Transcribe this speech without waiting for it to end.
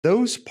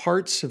Those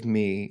parts of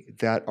me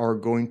that are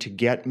going to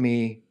get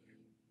me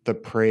the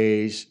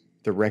praise,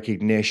 the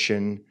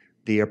recognition,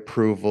 the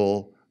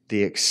approval,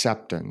 the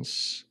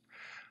acceptance,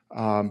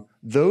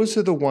 those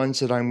are the ones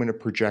that I'm going to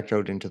project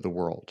out into the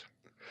world.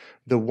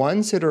 The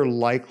ones that are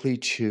likely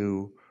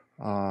to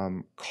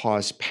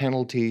cause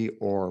penalty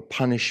or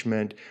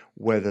punishment,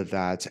 whether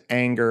that's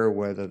anger,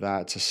 whether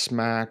that's a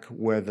smack,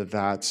 whether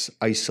that's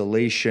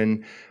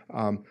isolation,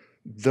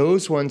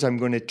 those ones I'm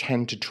going to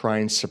tend to try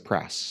and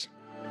suppress.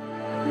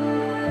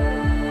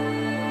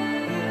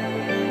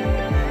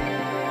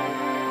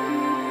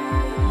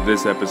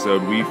 This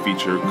episode, we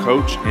feature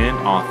coach and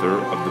author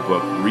of the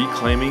book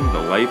Reclaiming the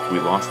Life We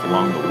Lost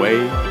Along the Way,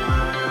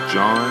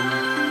 John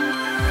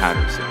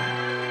Paterson.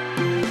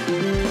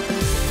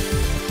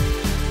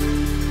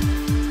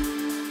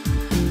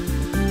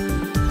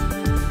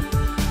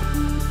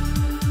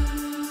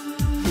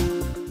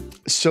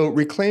 So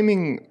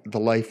reclaiming the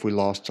life we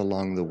lost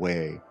along the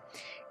way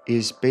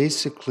is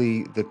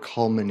basically the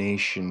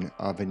culmination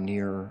of a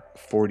near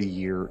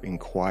 40-year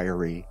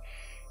inquiry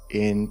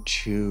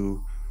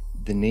into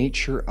the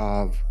nature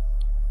of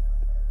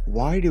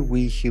why do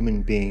we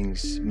human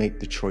beings make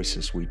the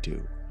choices we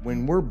do?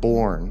 When we're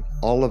born,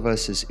 all of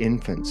us as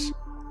infants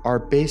are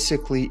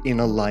basically in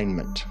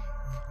alignment.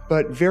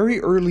 But very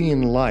early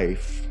in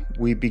life,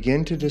 we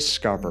begin to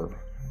discover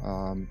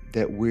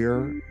that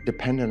we're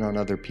dependent on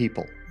other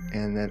people,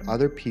 and that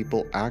other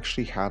people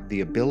actually have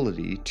the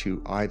ability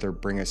to either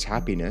bring us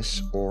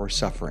happiness or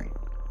suffering.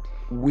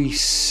 We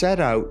set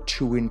out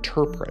to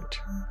interpret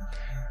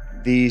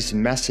these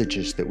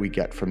messages that we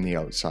get from the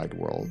outside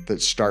world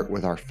that start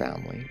with our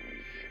family,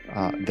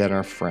 then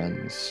our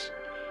friends,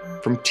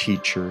 from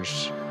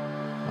teachers,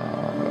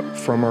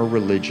 from our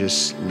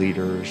religious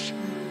leaders,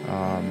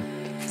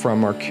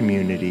 from our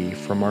community,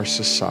 from our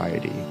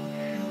society.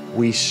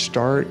 We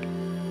start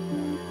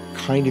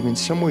kind of in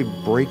some way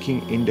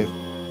breaking into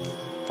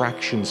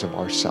fractions of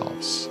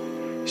ourselves,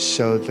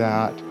 so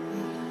that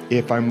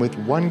if I'm with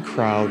one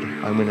crowd,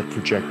 I'm going to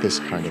project this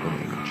kind of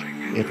an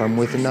image. If I'm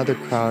with another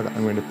crowd,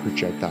 I'm going to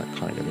project that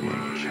kind of an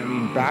image. I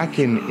mean, back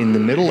in the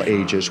Middle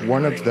Ages,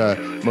 one of the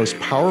most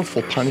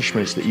powerful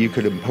punishments that you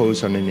could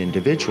impose on an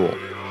individual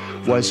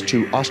was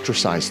to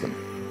ostracize them.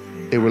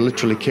 They were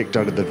literally kicked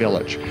out of the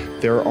village.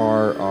 There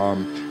are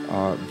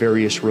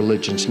various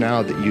religions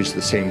now that use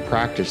the same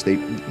practice.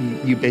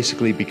 You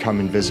basically become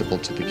invisible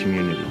to the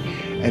community.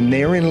 And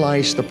therein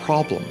lies the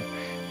problem,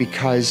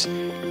 because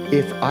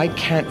if I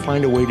can't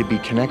find a way to be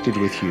connected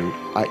with you,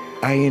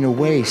 I in a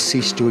way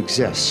cease to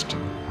exist,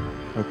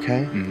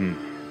 okay? Mm-hmm.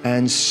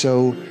 And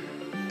so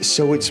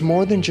it's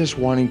more than just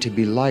wanting to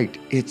be liked.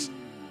 It's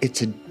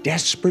a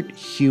desperate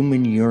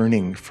human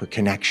yearning for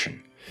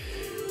connection.